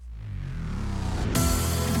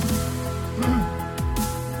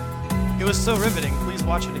was so riveting, please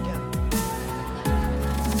watch it again.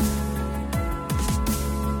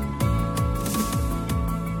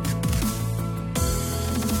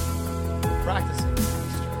 Practicing.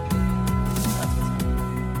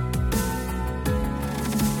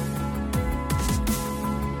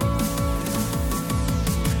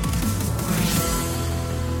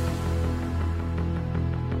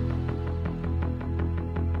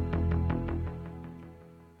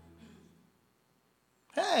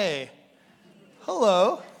 Hey,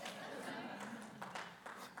 hello.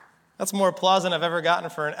 That's more applause than I've ever gotten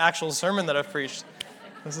for an actual sermon that I've preached.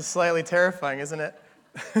 This is slightly terrifying, isn't it?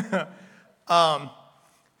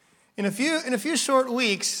 In a few short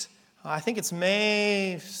weeks, I think it's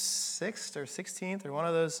May 6th or 16th or one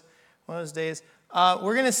of those days,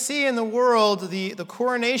 we're going to see in the world the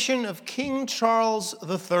coronation of King Charles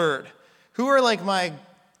III, who are like my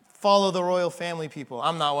follow the royal family people.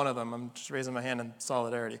 I'm not one of them. I'm just raising my hand in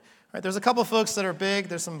solidarity. All right, there's a couple folks that are big.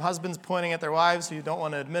 There's some husbands pointing at their wives who don't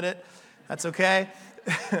want to admit it. That's okay.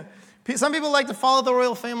 Some people like to follow the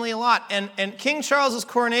royal family a lot, and King Charles's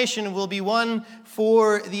coronation will be one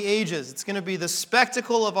for the ages. It's going to be the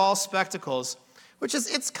spectacle of all spectacles, which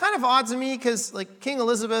is, it's kind of odd to me because like Queen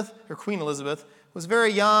Elizabeth was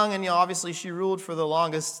very young, and obviously she ruled for the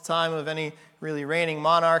longest time of any really reigning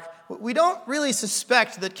monarch. We don't really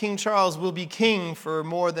suspect that King Charles will be king for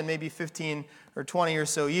more than maybe 15 or 20 or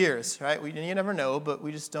so years, right? You never know, but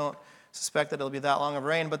we just don't suspect that it'll be that long of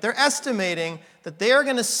reign. But they're estimating that they are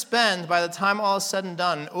going to spend, by the time all is said and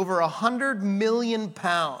done, over 100 million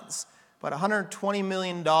pounds, about $120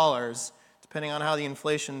 million, depending on how the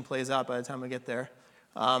inflation plays out by the time we get there,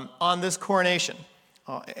 on this coronation.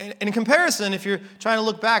 In comparison, if you're trying to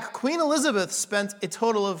look back, Queen Elizabeth spent a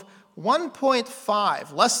total of less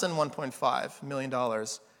than $1.5 million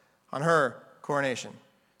on her coronation.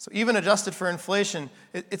 So even adjusted for inflation,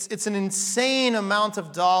 it's an insane amount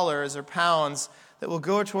of dollars or pounds that will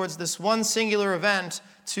go towards this one singular event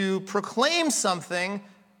to proclaim something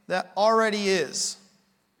that already is.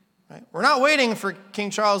 Right? We're not waiting for King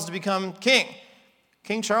Charles to become king.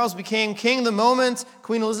 King Charles became king the moment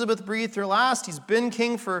Queen Elizabeth breathed her last. He's been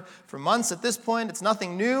king for months at this point. It's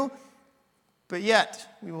nothing new. But yet,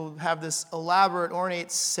 we will have this elaborate, ornate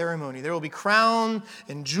ceremony. There will be crown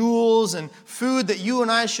and jewels and food that you and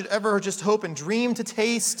I should ever just hope and dream to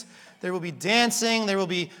taste. There will be dancing. There will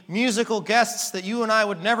be musical guests that you and I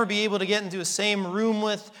would never be able to get into the same room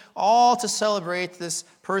with, all to celebrate this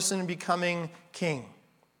person becoming king.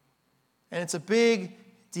 And it's a big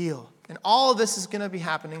deal. And all of this is going to be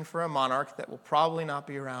happening for a monarch that will probably not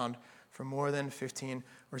be around for more than 15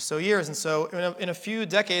 or so years. And so in a few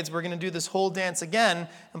decades, we're going to do this whole dance again,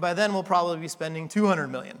 and by then we'll probably be spending $200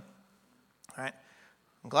 million. All right?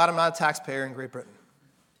 I'm glad I'm not a taxpayer in Great Britain.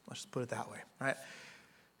 Let's just put it that way. All right?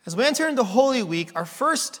 As we enter into Holy Week, our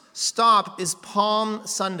first stop is Palm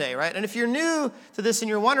Sunday, right? And if you're new to this and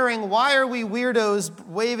you're wondering, why are we weirdos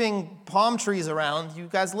waving palm trees around? You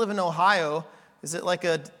guys live in Ohio. Is it like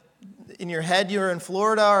in your head you're in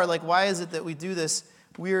Florida? Or like, why is it that we do this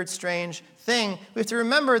weird, strange thing? We have to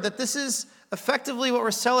remember that this is effectively what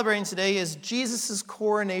we're celebrating today is Jesus'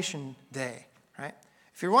 coronation day, right?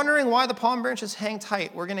 If you're wondering why the palm branches hang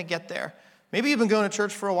tight, we're going to get there. Maybe you've been going to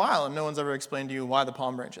church for a while and no one's ever explained to you why the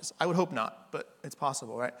palm branches. I would hope not, but it's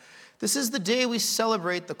possible, right? This is the day we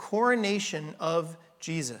celebrate the coronation of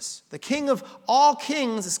Jesus. The King of all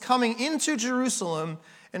kings is coming into Jerusalem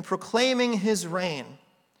and proclaiming his reign.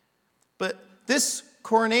 But this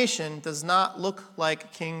coronation does not look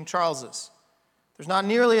like King Charles's. There's not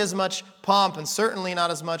nearly as much pomp and certainly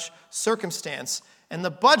not as much circumstance. And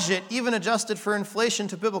the budget, even adjusted for inflation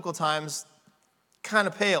to biblical times, kind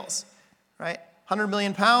of pales, right? 100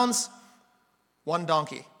 million pounds, one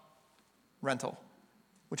donkey rental,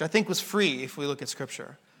 which I think was free if we look at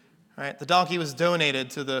Scripture, right? The donkey was donated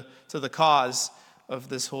to the cause of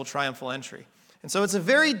this whole triumphal entry. And so it's a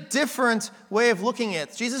very different way of looking at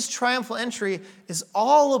it. Jesus' triumphal entry is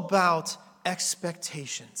all about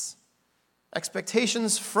expectations.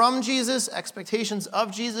 Expectations from Jesus, expectations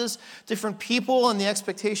of Jesus, different people and the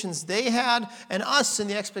expectations they had, and us and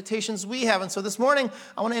the expectations we have. And so this morning,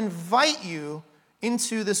 I want to invite you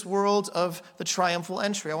into this world of the triumphal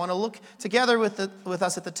entry. I want to look together with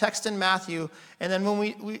us at the text in Matthew, and then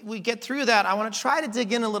when we get through that, I want to try to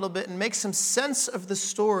dig in a little bit and make some sense of the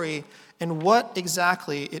story and what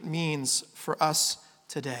exactly it means for us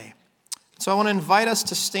today. So I want to invite us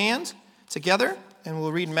to stand together, and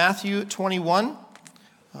we'll read Matthew 21,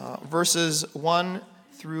 verses 1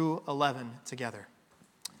 through 11 together.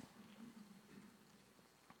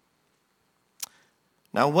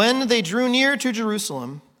 Now when they drew near to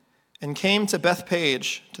Jerusalem, and came to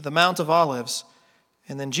Bethpage, to the Mount of Olives.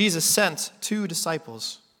 And then Jesus sent 2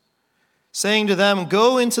 disciples, saying to them,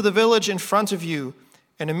 "Go into the village in front of you,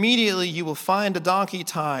 and immediately you will find a donkey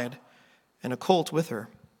tied and a colt with her.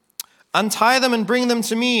 Untie them and bring them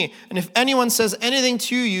to me, and if anyone says anything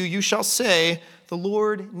to you, you shall say, 'The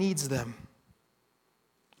Lord needs them.'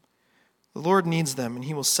 The Lord needs them, and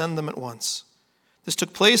he will send them at once." This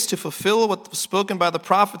took place to fulfill what was spoken by the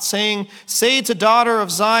prophet, saying, "Say to daughter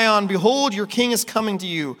of Zion, behold, your king is coming to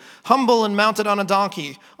you, humble and mounted on a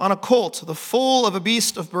donkey, on a colt, the foal of a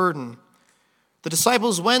beast of burden." The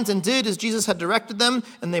disciples went and did as Jesus had directed them,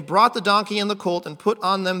 and they brought the donkey and the colt and put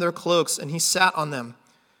on them their cloaks, and he sat on them.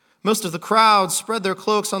 Most of the crowd spread their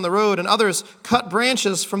cloaks on the road, and others cut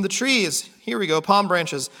branches from the trees, here we go, palm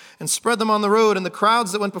branches, and spread them on the road. And the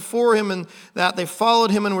crowds that went before him and that they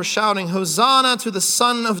followed him and were shouting, "Hosanna to the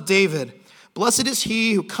Son of David! Blessed is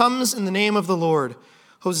he who comes in the name of the Lord!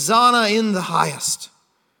 Hosanna in the highest!"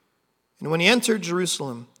 And when he entered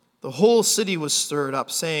Jerusalem, the whole city was stirred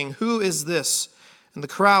up, saying, "Who is this?" And the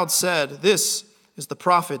crowd said, "This is the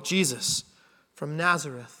prophet Jesus from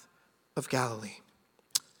Nazareth of Galilee."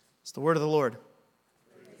 It's the word of the Lord.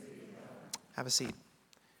 Have a seat.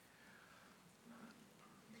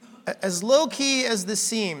 As low-key as this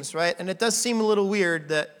seems, right, and it does seem a little weird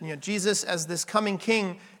that Jesus, as this coming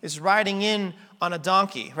king, is riding in on a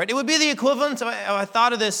donkey, right? It would be the equivalent, I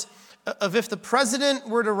thought of this, of if the president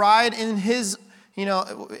were to ride in his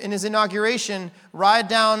inauguration, ride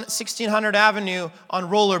down 1600 Avenue on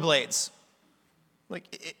rollerblades.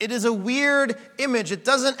 Like, it is a weird image. It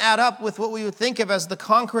doesn't add up with what we would think of as the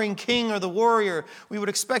conquering king or the warrior. We would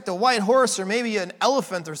expect a white horse or maybe an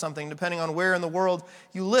elephant or something, depending on where in the world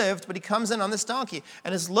you lived. But he comes in on this donkey.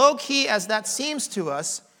 And as low-key as that seems to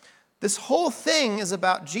us, this whole thing is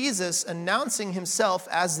about Jesus announcing himself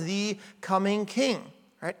as the coming king.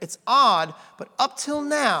 Right? It's odd, but up till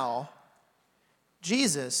now,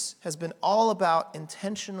 Jesus has been all about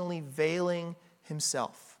intentionally veiling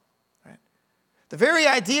himself. The very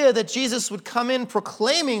idea that Jesus would come in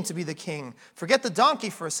proclaiming to be the king, forget the donkey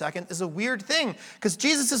for a second, is a weird thing, because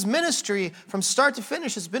Jesus' ministry from start to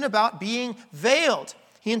finish has been about being veiled.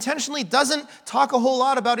 He intentionally doesn't talk a whole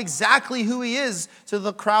lot about exactly who he is to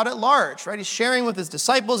the crowd at large, right? He's sharing with his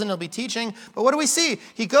disciples and he'll be teaching, but what do we see?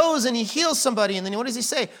 He goes and he heals somebody, and then what does he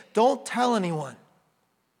say? Don't tell anyone.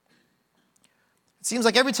 It seems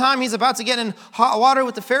like every time he's about to get in hot water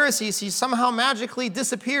with the Pharisees, he somehow magically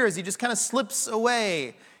disappears. He just kind of slips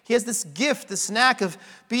away. He has this gift, this knack of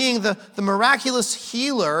being the miraculous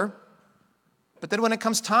healer, but then when it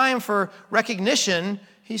comes time for recognition,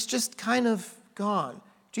 he's just kind of gone.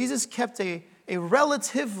 Jesus kept a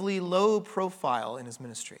relatively low profile in his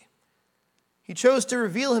ministry. He chose to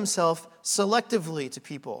reveal himself selectively to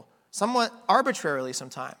people, somewhat arbitrarily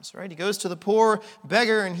sometimes, right? He goes to the poor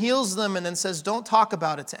beggar and heals them and then says, "Don't talk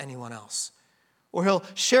about it to anyone else." Or he'll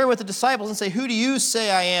share with the disciples and say, "Who do you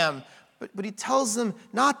say I am?" But he tells them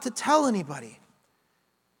not to tell anybody.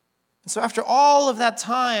 And so after all of that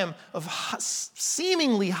time of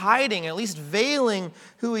seemingly hiding, at least veiling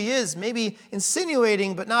who he is, maybe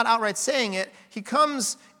insinuating but not outright saying it, he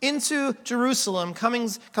comes into Jerusalem,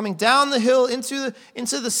 coming down the hill into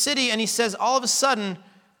the city, and he says all of a sudden,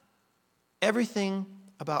 everything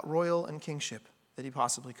about royal and kingship that he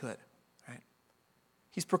possibly could, right?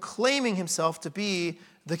 He's proclaiming himself to be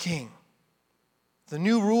the king, the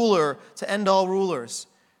new ruler to end all rulers.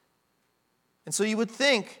 And so you would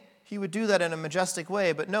think he would do that in a majestic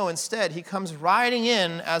way, but no, instead he comes riding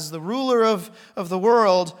in as the ruler of the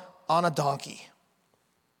world on a donkey.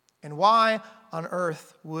 And why on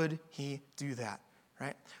earth would he do that,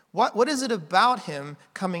 right? What is it about him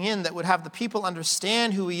coming in that would have the people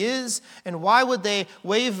understand who he is? And why would they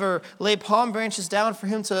wave or lay palm branches down for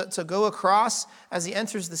him to go across as he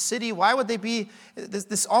enters the city? Why would they be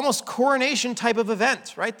this almost coronation type of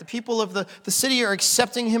event, right? The people of the city are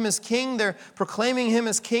accepting him as king. They're proclaiming him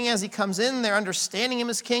as king as he comes in. They're understanding him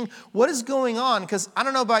as king. What is going on? Because I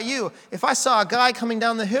don't know about you. If I saw a guy coming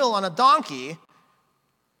down the hill on a donkey,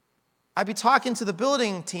 I'd be talking to the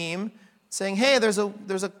building team saying, "Hey, there's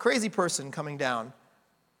a crazy person coming down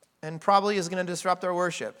and probably is going to disrupt our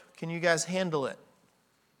worship. Can you guys handle it?"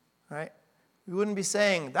 Right? We wouldn't be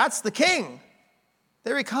saying, "That's the king.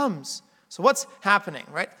 There he comes." So what's happening,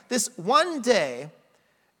 right? This one day,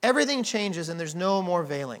 everything changes and there's no more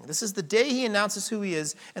veiling. This is the day he announces who he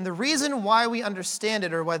is, and the reason why we understand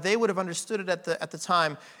it, or why they would have understood it at the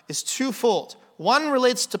time, is twofold. One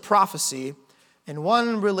relates to prophecy, and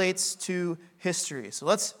one relates to history. So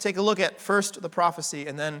let's take a look at first the prophecy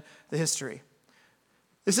and then the history.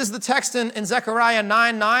 This is the text in Zechariah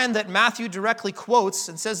 9:9 that Matthew directly quotes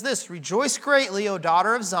and says this: "Rejoice greatly, O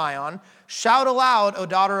daughter of Zion. Shout aloud, O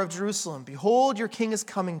daughter of Jerusalem. Behold, your king is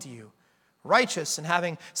coming to you. Righteous and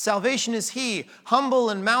having salvation is he, humble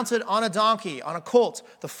and mounted on a donkey, on a colt,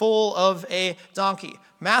 the foal of a donkey."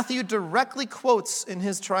 Matthew directly quotes in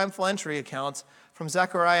his triumphal entry account from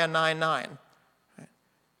Zechariah 9:9.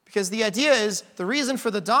 Because the idea is, the reason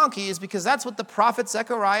for the donkey is because that's what the prophet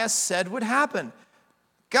Zechariah said would happen.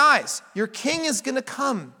 Guys, your king is going to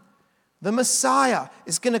come. The Messiah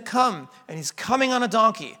is going to come, and he's coming on a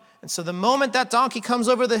donkey. And so the moment that donkey comes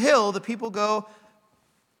over the hill, the people go,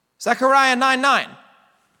 Zechariah 9:9,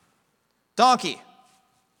 donkey,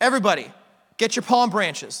 everybody, get your palm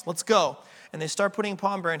branches, let's go. And they start putting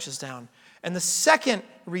palm branches down. And the second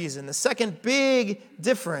reason, the second big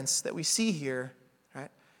difference that we see here,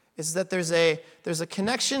 right, is that there's a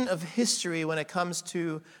connection of history when it comes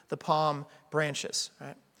to the palm branches,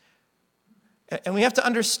 right? And we have to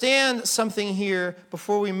understand something here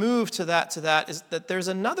before we move to that, is that there's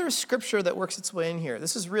another scripture that works its way in here.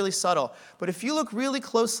 This is really subtle. But if you look really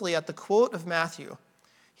closely at the quote of Matthew,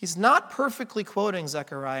 he's not perfectly quoting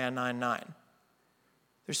Zechariah 9:9.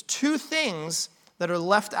 There's two things that are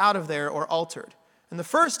left out of there or altered. And the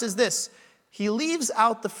first is this: he leaves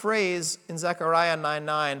out the phrase in Zechariah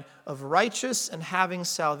 9:9 of righteous and having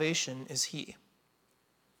salvation is he.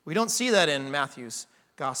 We don't see that in Matthew's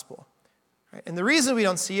gospel. Right? And the reason we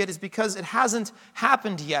don't see it is because it hasn't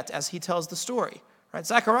happened yet as he tells the story. Right?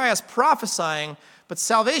 Zechariah is prophesying, but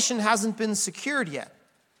salvation hasn't been secured yet.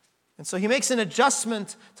 And so he makes an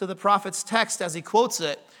adjustment to the prophet's text as he quotes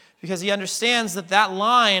it, because he understands that that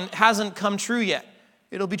line hasn't come true yet.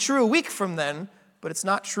 It'll be true a week from then, but it's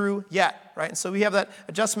not true yet. Right? And so we have that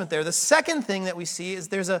adjustment there. The second thing that we see is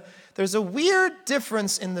there's a weird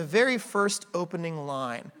difference in the very first opening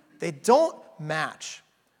line. They don't match.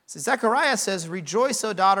 So Zechariah says, "Rejoice,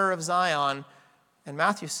 O daughter of Zion," and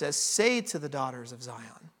Matthew says, "Say to the daughters of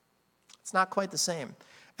Zion." It's not quite the same.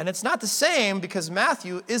 And it's not the same because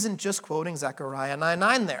Matthew isn't just quoting Zechariah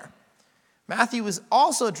 9:9 there. Matthew is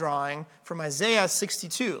also drawing from Isaiah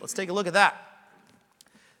 62. Let's take a look at that.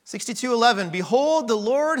 62:11, "Behold, the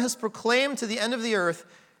Lord has proclaimed to the end of the earth,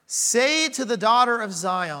 say to the daughter of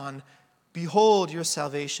Zion, behold, your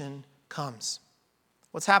salvation comes."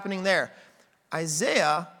 What's happening there?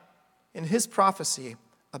 Isaiah, in his prophecy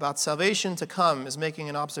about salvation to come, is making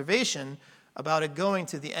an observation about it going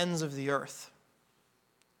to the ends of the earth.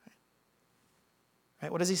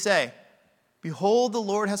 Right? What does he say? Behold, the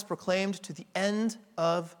Lord has proclaimed to the end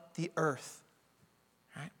of the earth.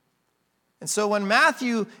 Right? And so when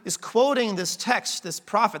Matthew is quoting this text, this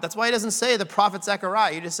prophet, that's why he doesn't say the prophet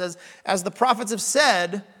Zechariah. He just says, as the prophets have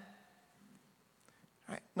said.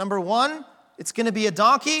 Right? Number one, it's going to be a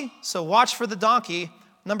donkey, so watch for the donkey.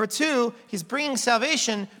 Number two, he's bringing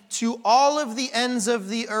salvation to all of the ends of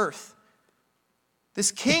the earth.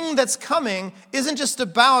 This king that's coming isn't just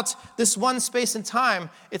about this one space and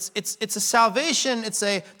time. It's a salvation, it's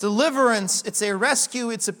a deliverance, it's a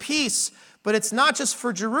rescue, it's a peace. But it's not just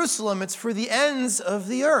for Jerusalem, it's for the ends of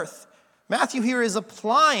the earth. Matthew here is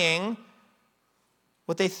applying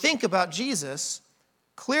what they think about Jesus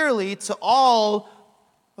clearly to all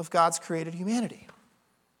of God's created humanity.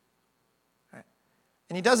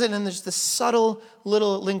 And he does it in this subtle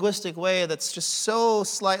little linguistic way that's just so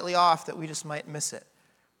slightly off that we just might miss it.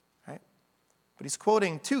 Right? But he's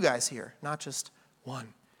quoting two guys here, not just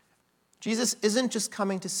one. Jesus isn't just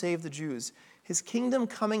coming to save the Jews. His kingdom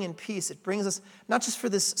coming in peace, it brings us not just for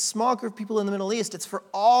this small group of people in the Middle East, it's for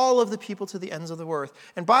all of the people to the ends of the earth.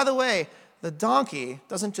 And by the way, the donkey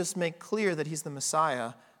doesn't just make clear that he's the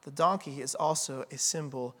Messiah. The donkey is also a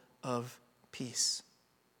symbol of peace.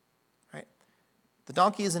 The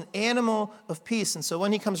donkey is an animal of peace, and so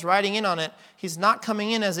when he comes riding in on it, he's not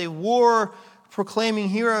coming in as a war-proclaiming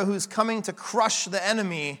hero who's coming to crush the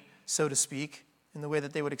enemy, so to speak, in the way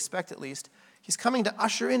that they would expect at least. He's coming to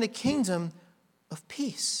usher in a kingdom of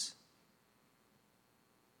peace.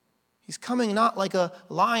 He's coming not like a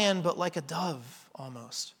lion, but like a dove,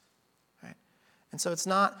 almost. Right? And so it's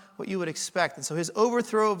not what you would expect. And so his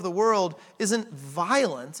overthrow of the world isn't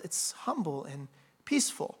violent, it's humble and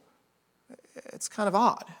peaceful. It's kind of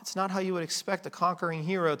odd. It's not how you would expect a conquering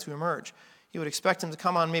hero to emerge. You would expect him to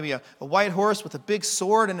come on maybe a white horse with a big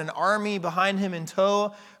sword and an army behind him in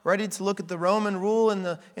tow, ready to look at the Roman rule in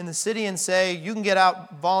the city and say, you can get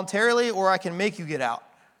out voluntarily or I can make you get out.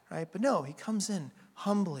 Right? But no, he comes in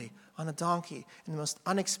humbly on a donkey in the most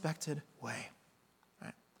unexpected way.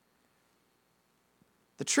 Right?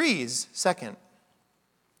 The trees, second,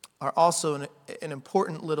 are also an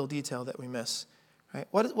important little detail that we miss. Right?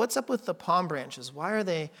 What's up with the palm branches? Why are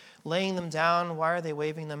they laying them down? Why are they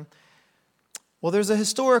waving them? Well, there's a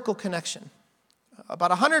historical connection. About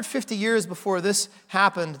 150 years before this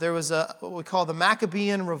happened, there was what we call the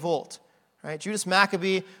Maccabean Revolt. Right? Judas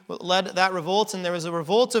Maccabee led that revolt, and there was a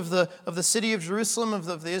revolt of the city of Jerusalem,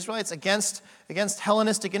 of the Israelites, against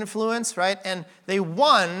Hellenistic influence, right? And they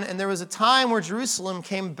won, and there was a time where Jerusalem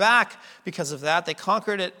came back because of that. They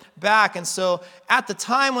conquered it back, and so at the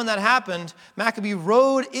time when that happened, Maccabee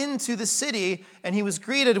rode into the city, and he was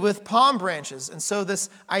greeted with palm branches. And so this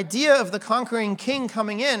idea of the conquering king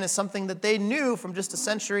coming in is something that they knew from just a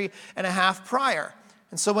century and a half prior.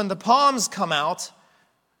 And so when the palms come out,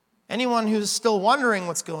 anyone who's still wondering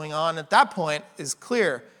what's going on at that point is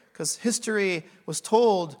clear, because history was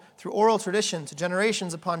told through oral tradition to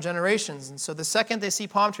generations upon generations. And so the second they see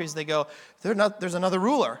palm trees, they go, there's another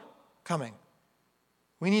ruler coming.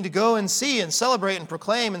 We need to go and see and celebrate and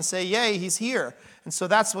proclaim and say, yay, he's here. And so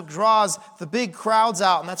that's what draws the big crowds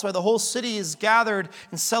out. And that's why the whole city is gathered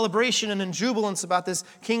in celebration and in jubilance about this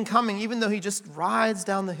king coming, even though he just rides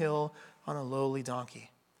down the hill on a lowly donkey.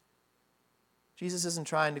 Jesus isn't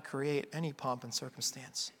trying to create any pomp and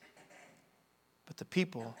circumstance, but the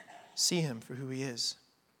people see him for who he is.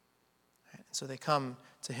 And so they come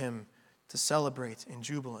to him to celebrate in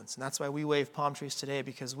jubilance. And that's why we wave palm trees today,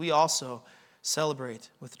 because we also celebrate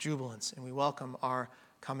with jubilance and we welcome our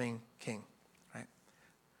coming king. Right?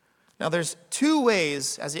 Now there's two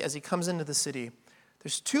ways as he comes into the city.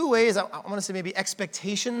 There's two ways, I want to say maybe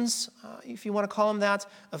expectations, if you want to call them that,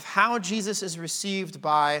 of how Jesus is received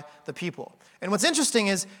by the people. And what's interesting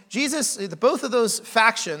is Jesus, both of those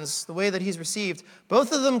factions, the way that he's received,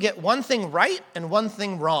 both of them get one thing right and one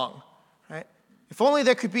thing wrong. Right? If only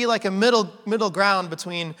there could be like a middle ground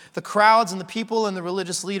between the crowds and the people and the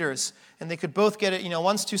religious leaders, and they could both get it,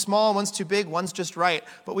 one's too small, one's too big, one's just right.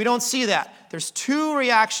 But we don't see that. There's two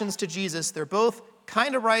reactions to Jesus. They're both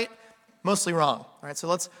kind of right, mostly wrong. All right, so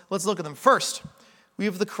let's look at them. First, we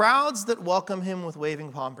have the crowds that welcome him with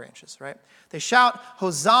waving palm branches, right? They shout,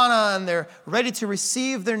 Hosanna, and they're ready to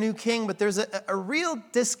receive their new king, but there's a real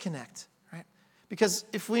disconnect, right? Because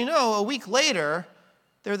if we know, a week later,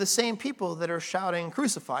 they're the same people that are shouting,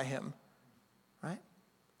 crucify him, right?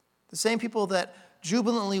 The same people that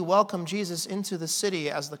jubilantly welcome Jesus into the city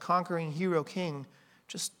as the conquering hero king,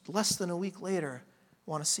 just less than a week later,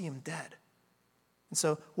 want to see him dead. And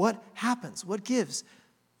so what happens? What gives?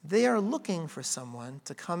 They are looking for someone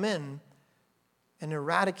to come in and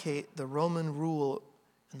eradicate the Roman rule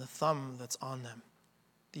and the thumb that's on them,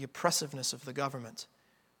 the oppressiveness of the government.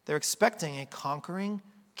 They're expecting a conquering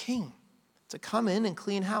king to come in and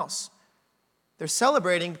clean house. They're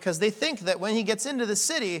celebrating because they think that when he gets into the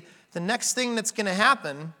city, the next thing that's going to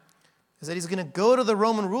happen is that he's going to go to the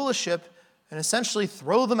Roman rulership and essentially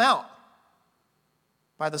throw them out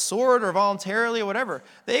by the sword or voluntarily or whatever.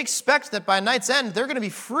 They expect that by night's end, they're going to be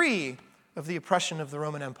free of the oppression of the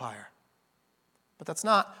Roman Empire. But that's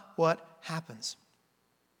not what happens.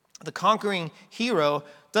 The conquering hero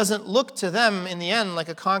doesn't look to them in the end like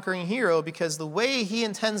a conquering hero, because the way he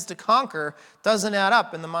intends to conquer doesn't add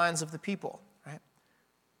up in the minds of the people. Right?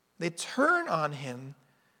 They turn on him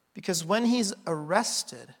because when he's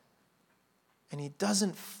arrested and he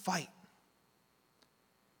doesn't fight,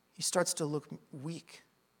 he starts to look weak.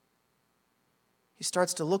 He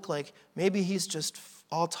starts to look like maybe he's just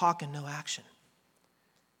all talk and no action.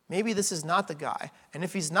 Maybe this is not the guy. And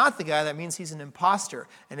if he's not the guy, that means he's an imposter.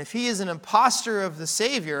 And if he is an imposter of the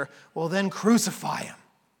Savior, well, then crucify him.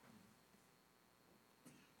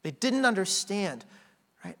 They didn't understand.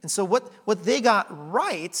 Right? And so what they got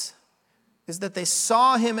right is that they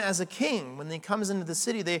saw him as a king. When he comes into the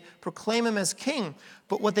city, they proclaim him as king.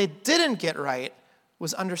 But what they didn't get right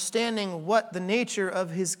was understanding what the nature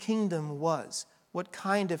of his kingdom was, what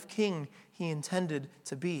kind of king he intended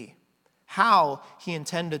to be, how he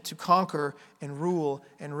intended to conquer and rule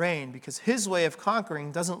and reign, because his way of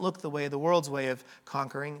conquering doesn't look the way the world's way of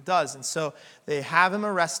conquering does. And so they have him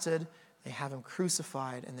arrested, they have him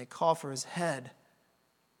crucified, and they call for his head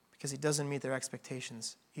because he doesn't meet their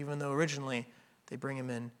expectations, even though originally they bring him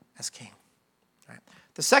in as king. All right.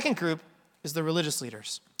 The second group is the religious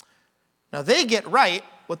leaders. Now, they get right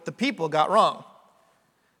what the people got wrong.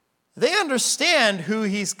 They understand who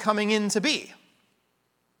he's coming in to be.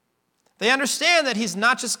 They understand that he's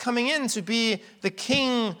not just coming in to be the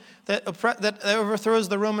king that overthrows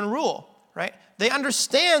the Roman rule, right? They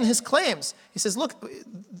understand his claims. He says, look,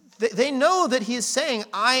 they know that he is saying,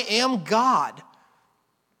 I am God.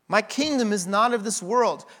 My kingdom is not of this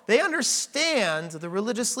world. They understand, the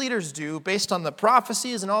religious leaders do, based on the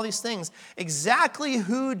prophecies and all these things, exactly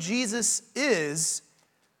who Jesus is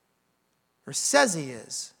or says he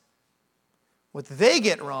is. What they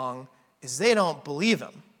get wrong is they don't believe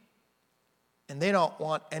him, and they don't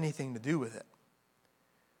want anything to do with it.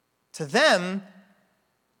 To them,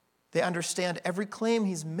 they understand every claim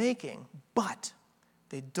he's making, but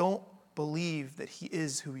they don't believe that he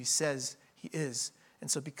is who he says he is. And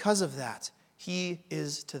so because of that, he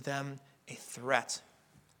is to them a threat.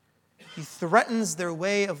 He threatens their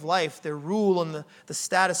way of life, their rule and the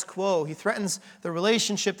status quo. He threatens the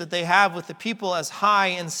relationship that they have with the people as high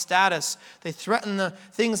in status. They threaten the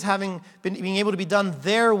things being able to be done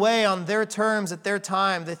their way, on their terms, at their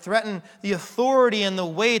time. They threaten the authority and the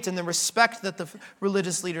weight and the respect that the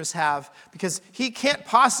religious leaders have, because he can't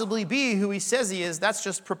possibly be who he says he is. That's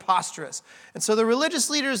just preposterous. And so the religious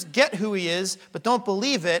leaders get who he is, but don't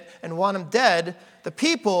believe it and want him dead. The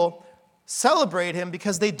people celebrate him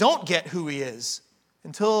because they don't get who he is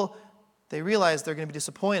until they realize they're going to be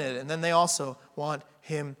disappointed, and then they also want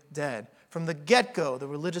him dead. From the get-go, the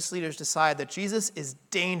religious leaders decide that Jesus is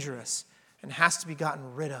dangerous and has to be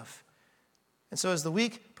gotten rid of. And so as the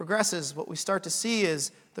week progresses, what we start to see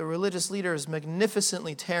is the religious leaders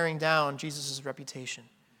magnificently tearing down Jesus' reputation.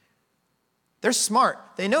 They're smart.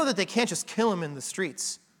 They know that they can't just kill him in the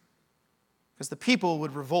streets because the people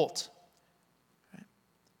would revolt.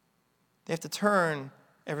 They have to turn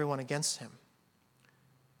everyone against him.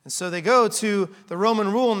 And so they go to the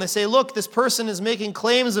Roman rule and they say, look, this person is making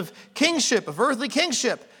claims of kingship, of earthly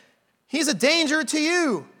kingship. He's a danger to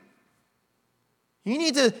you. You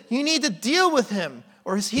need to deal with him,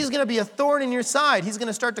 or he's going to be a thorn in your side. He's going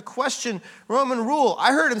to start to question Roman rule.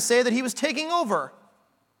 I heard him say that he was taking over.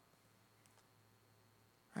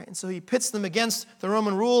 Right? And so he pits them against the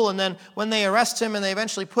Roman rule, and then when they arrest him and they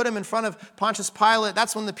eventually put him in front of Pontius Pilate,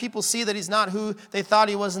 that's when the people see that he's not who they thought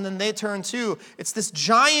he was, and then they turn too. It's this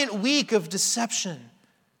giant week of deception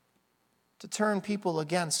to turn people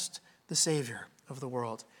against the Savior of the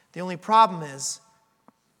world. The only problem is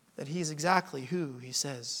that he's exactly who he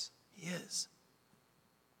says he is.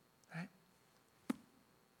 Right?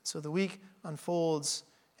 So the week unfolds,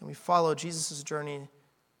 and we follow Jesus' journey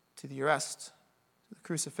to the arrest, the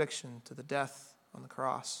crucifixion, to the death on the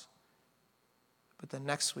cross. But then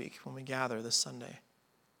next week, when we gather this Sunday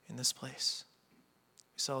in this place,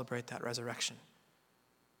 we celebrate that resurrection.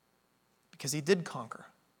 Because he did conquer.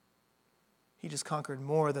 He just conquered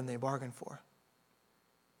more than they bargained for.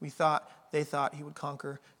 They thought he would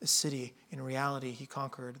conquer a city. In reality, he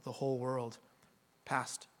conquered the whole world,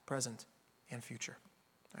 past, present, and future.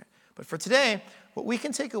 But for today, what we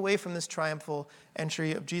can take away from this triumphal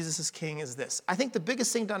entry of Jesus as King is this. I think the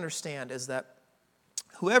biggest thing to understand is that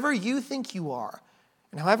whoever you think you are,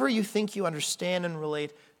 and however you think you understand and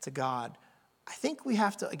relate to God, I think we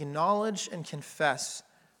have to acknowledge and confess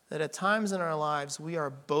that at times in our lives, we are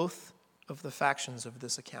both of the factions of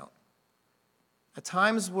this account. At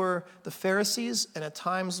times we're the Pharisees, and at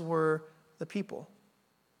times we're the people.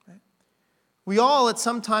 We all, at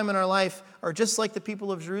some time in our life, are just like the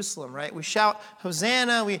people of Jerusalem, right? We shout,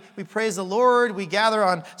 Hosanna, we praise the Lord, we gather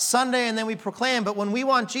on Sunday, and then we proclaim. But when we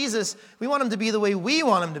want Jesus, we want him to be the way we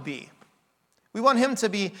want him to be. We want him to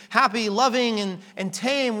be happy, loving, and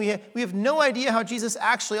tame. We have no idea how Jesus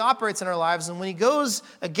actually operates in our lives. And when he goes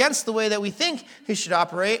against the way that we think he should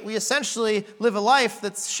operate, we essentially live a life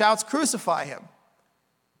that shouts, crucify him.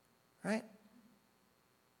 Right?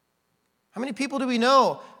 How many people do we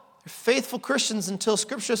know? They're faithful Christians until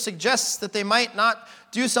Scripture suggests that they might not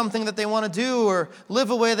do something that they want to do, or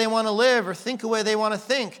live a way they want to live, or think a way they want to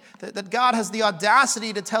think. That God has the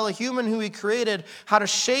audacity to tell a human who he created how to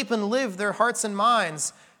shape and live their hearts and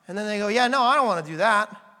minds. And then they go, yeah, no, I don't want to do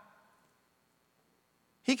that.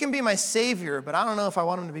 He can be my Savior, but I don't know if I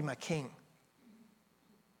want him to be my King.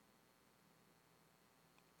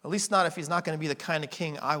 At least not if he's not going to be the kind of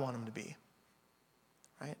king I want him to be.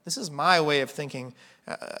 Right? This is my way of thinking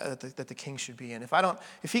that the king should be. And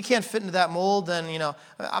if he can't fit into that mold, then,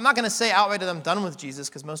 I'm not going to say outright that I'm done with Jesus,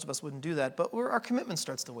 because most of us wouldn't do that, but our commitment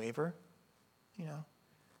starts to waver.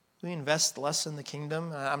 We invest less in the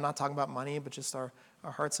kingdom. I'm not talking about money, but just our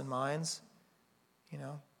hearts and minds.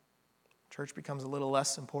 Church becomes a little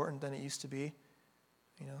less important than it used to be.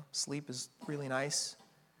 Sleep is really nice.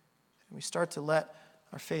 And we start to let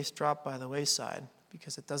our faith drop by the wayside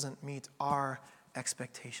because it doesn't meet our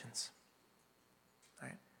expectations.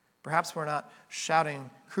 Right? Perhaps we're not shouting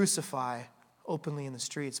crucify openly in the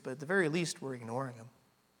streets, but at the very least we're ignoring him.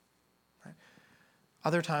 Right?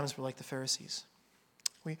 Other times we're like the Pharisees.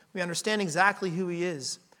 We understand exactly who he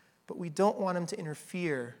is, but we don't want him to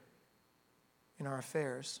interfere in our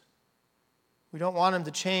affairs. We don't want him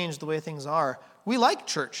to change the way things are. We like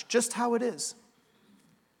church just how it is.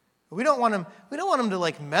 We don't want him to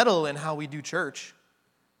like meddle in how we do church.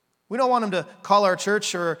 We don't want him to call our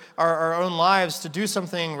church or our own lives to do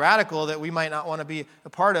something radical that we might not want to be a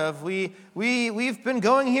part of. We've been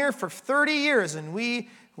going here for 30 years, and we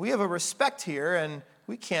have a respect here, and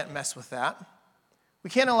we can't mess with that. We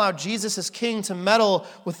can't allow Jesus as king to meddle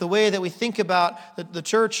with the way that we think about the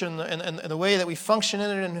church and the way that we function in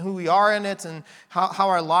it and who we are in it and how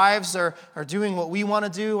our lives are doing what we want to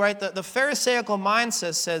do, right? The Pharisaical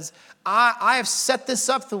mindset says, I have set this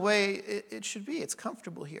up the way it should be. It's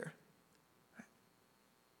comfortable here.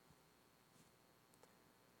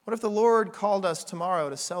 What if the Lord called us tomorrow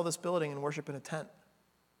to sell this building and worship in a tent?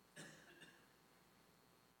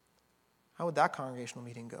 How would that congregational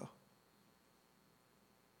meeting go?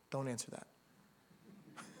 Don't answer that.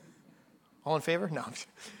 All in favor? No.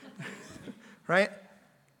 Right?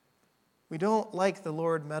 We don't like the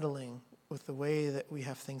Lord meddling with the way that we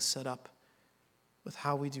have things set up, with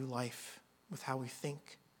how we do life, with how we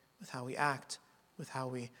think, with how we act, with how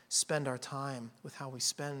we spend our time, with how we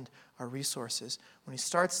spend our resources. When he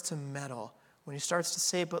starts to meddle, when he starts to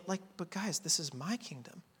say, but guys, this is my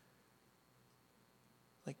kingdom.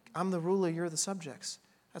 Like, I'm the ruler, you're the subjects.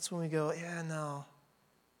 That's when we go, yeah, no.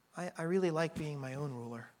 I really like being my own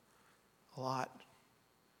ruler a lot.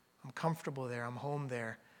 I'm comfortable there. I'm home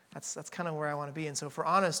there. That's kind of where I want to be. And so if we're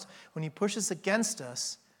honest, when he pushes against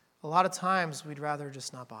us, a lot of times we'd rather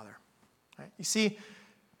just not bother. Right? You see,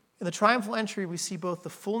 in the triumphal entry, we see both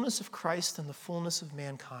the fullness of Christ and the fullness of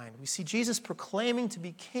mankind. We see Jesus proclaiming to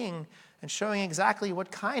be king and showing exactly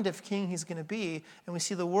what kind of king he's going to be. And we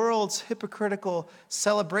see the world's hypocritical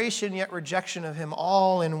celebration yet rejection of him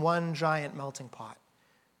all in one giant melting pot.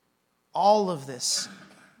 All of this,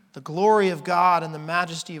 the glory of God and the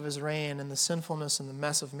majesty of his reign and the sinfulness and the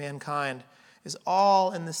mess of mankind, is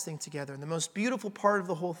all in this thing together. And the most beautiful part of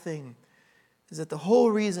the whole thing is that the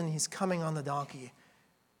whole reason he's coming on the donkey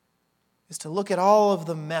is to look at all of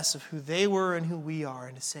the mess of who they were and who we are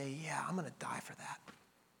and to say, yeah, I'm going to die for that.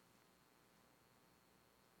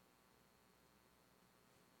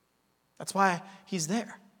 That's why he's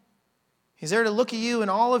there. He's there to look at you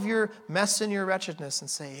and all of your mess and your wretchedness and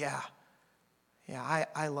say, yeah,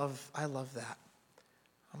 I love that.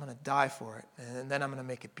 I'm going to die for it, and then I'm going to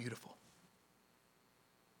make it beautiful.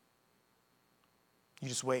 You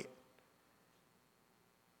just wait.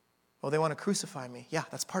 Oh, they want to crucify me. Yeah,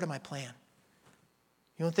 that's part of my plan.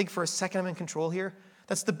 You don't think for a second I'm in control here?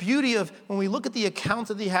 That's the beauty of when we look at the account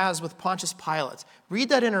that he has with Pontius Pilate. Read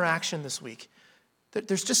that interaction this week.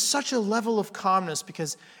 There's just such a level of calmness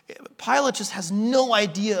because Pilate just has no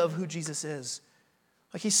idea of who Jesus is.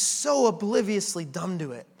 Like, he's so obliviously dumb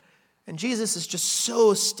to it. And Jesus is just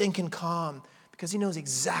so stinking calm because he knows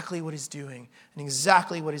exactly what he's doing and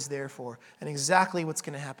exactly what he's there for and exactly what's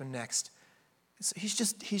going to happen next. So he's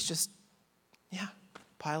just, yeah,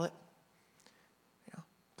 Pilate,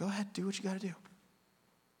 go ahead, do what you got to do.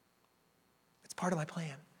 It's part of my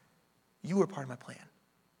plan. You were part of my plan.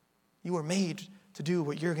 You were made to do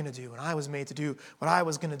what you're going to do, and I was made to do what I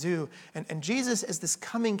was going to do. And Jesus is this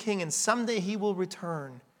coming king, and someday he will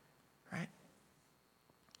return, right?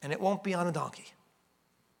 And it won't be on a donkey.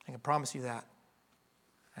 I can promise you that,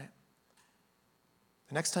 right?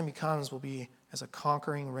 The next time he comes will be as a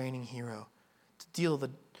conquering, reigning hero to deal the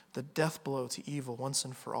death blow to evil once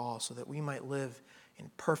and for all so that we might live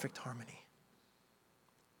in perfect harmony,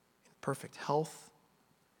 in perfect health,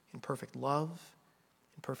 in perfect love,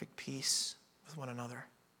 in perfect peace with one another.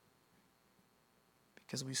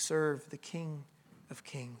 Because we serve the King of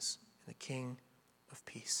Kings and the King of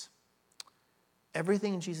Peace.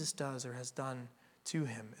 Everything Jesus does or has done to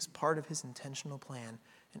him is part of his intentional plan,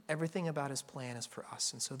 and everything about his plan is for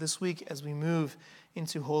us. And so this week, as we move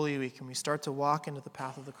into Holy Week and we start to walk into the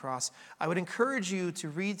path of the cross, I would encourage you to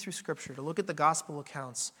read through Scripture, to look at the gospel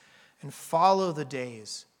accounts and follow the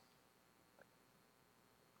days.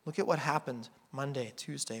 Look at what happened Monday,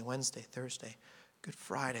 Tuesday, Wednesday, Thursday, Good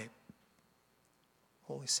Friday,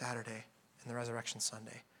 Holy Saturday, and the Resurrection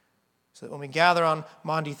Sunday. So that when we gather on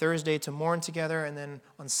Maundy Thursday to mourn together, and then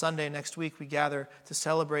on Sunday next week we gather to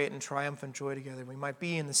celebrate and triumphant joy together, we might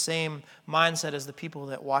be in the same mindset as the people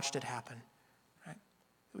that watched it happen. Right?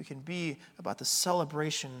 That we can be about the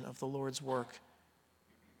celebration of the Lord's work.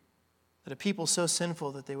 That a people so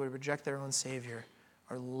sinful that they would reject their own Savior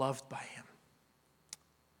are loved by him.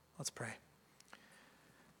 Let's pray.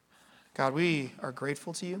 God, we are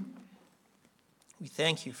grateful to you. We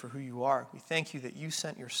thank you for who you are. We thank you that you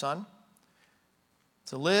sent your Son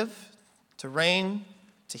to live, to reign,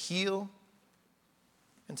 to heal,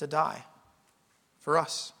 and to die for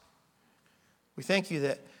us. We thank you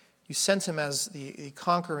that you sent him as the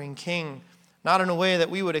conquering king not in a way that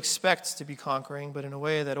we would expect to be conquering, but in a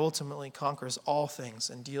way that ultimately conquers all things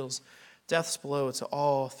and deals death's blow to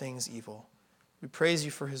all things evil. We praise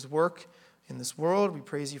you for his work in this world. We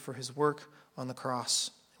praise you for his work on the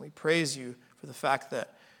cross. And we praise you for the fact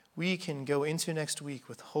that we can go into next week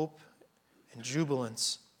with hope and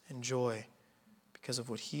jubilance and joy because of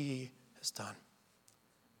what he has done.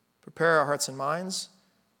 Prepare our hearts and minds.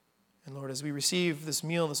 And Lord, as we receive this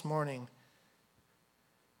meal this morning,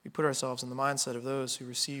 we put ourselves in the mindset of those who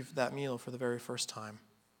received that meal for the very first time.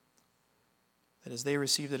 That as they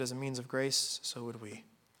received it as a means of grace, so would we.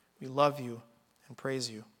 We love you and praise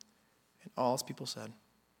you. And all his people said,